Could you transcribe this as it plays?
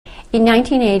In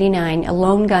 1989, a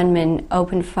lone gunman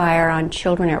opened fire on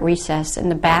children at recess in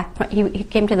the back. He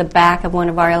came to the back of one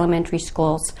of our elementary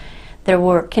schools. There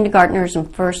were kindergartners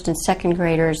and first and second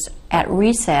graders at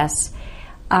recess.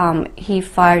 He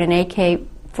fired an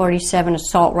AK-47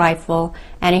 assault rifle,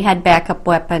 and he had backup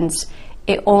weapons.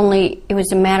 It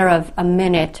was a matter of a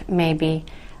minute, maybe.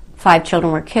 5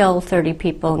 children were killed, 30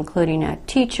 people, including a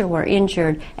teacher, were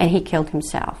injured, and he killed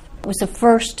himself. It was the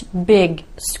first big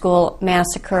school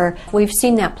massacre. We've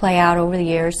seen that play out over the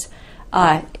years,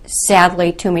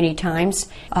 sadly, too many times.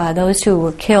 Those who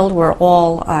were killed were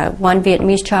all 1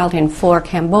 Vietnamese child and 4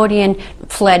 Cambodian,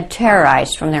 fled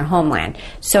terrorized from their homeland.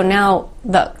 So now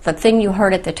the thing you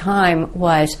heard at the time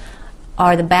was,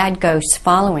 are the bad ghosts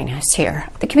following us here?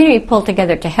 The community pulled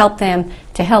together to help them,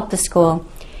 to help the school.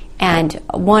 And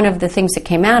one of the things that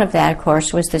came out of that, of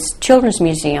course, was this children's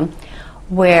museum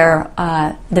where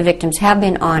the victims have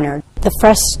been honored. The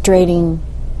frustrating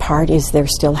part is they're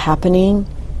still happening,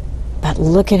 but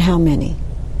look at how many.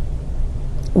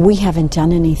 We haven't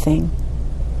done anything,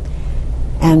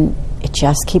 and it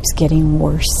just keeps getting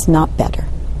worse, not better.